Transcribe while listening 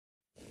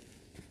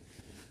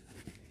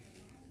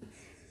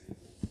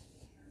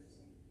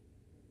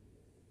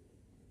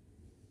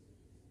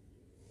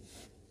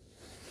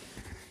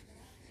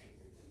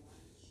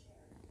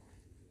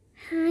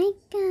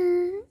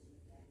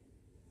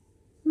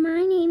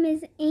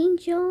is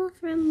Angel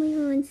from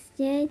Lilo and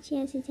Stitch,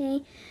 and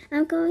today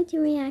I'm going to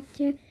react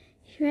to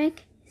Shrek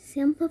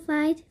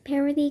Simplified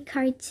Parody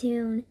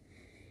Cartoon.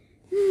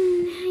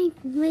 I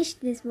wish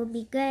this will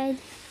be good.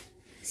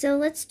 So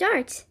let's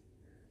start.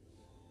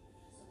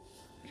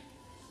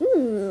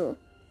 Ooh.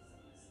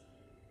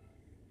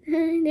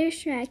 There's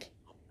Shrek.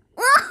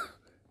 Oh!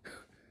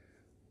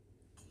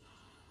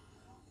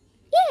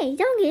 Yay,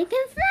 Donkey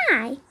can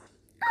fly!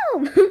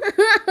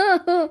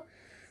 Oh!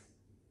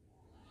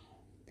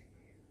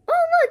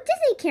 Oh, look,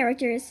 Disney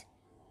characters.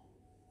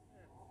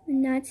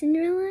 Not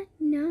Cinderella,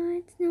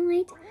 not Snow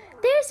White.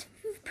 There's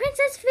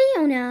Princess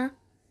Fiona.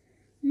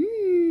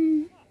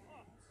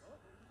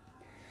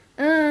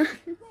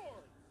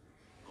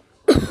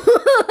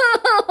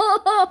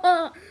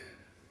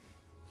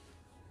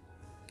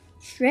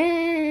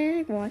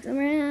 Shrek walks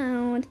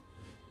around.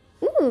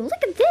 Ooh,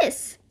 look at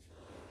this.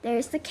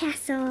 There's the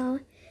castle.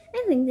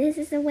 I think this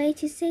is the way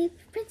to save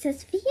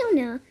Princess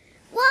Fiona.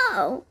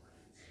 Whoa!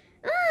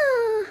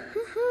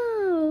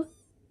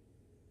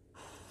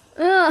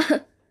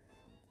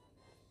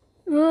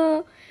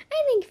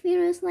 I think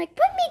Fiona's like,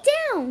 put me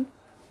down.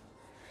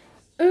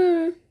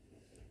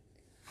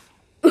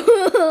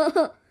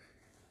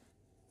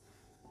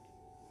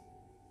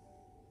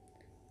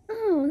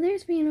 Oh,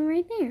 there's Fiona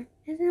right there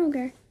as an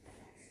ogre.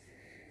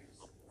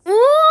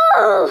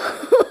 Oh!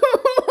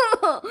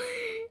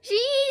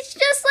 She's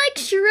just like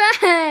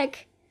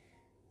Shrek.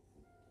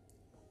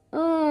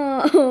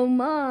 Oh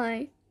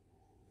my.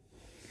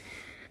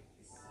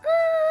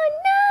 Oh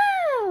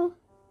no!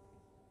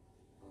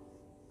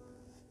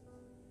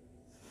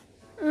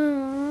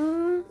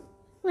 Oh,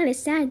 what a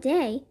sad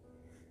day.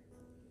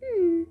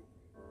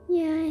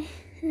 Yeah.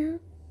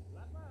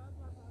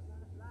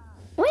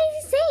 What is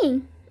he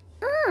saying?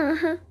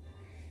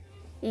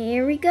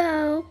 Here we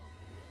go.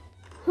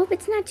 Hope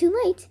it's not too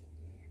late.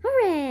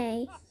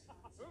 Hooray!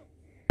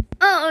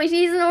 Oh,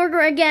 she's an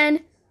ogre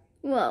again.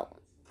 Whoa.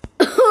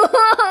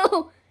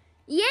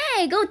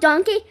 Yay! Go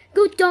donkey!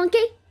 Go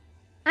donkey!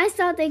 I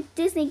saw the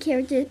Disney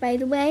characters, by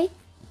the way.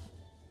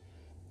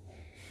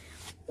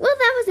 Well,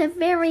 that was a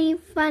very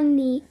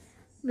funny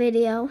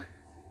video.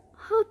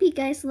 Hope you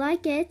guys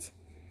like it.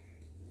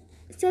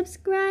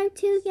 Subscribe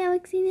to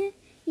Galaxy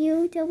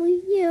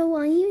UWU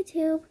on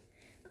YouTube.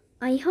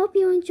 I hope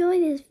you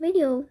enjoyed this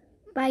video,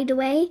 by the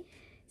way.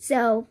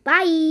 So,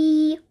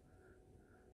 bye!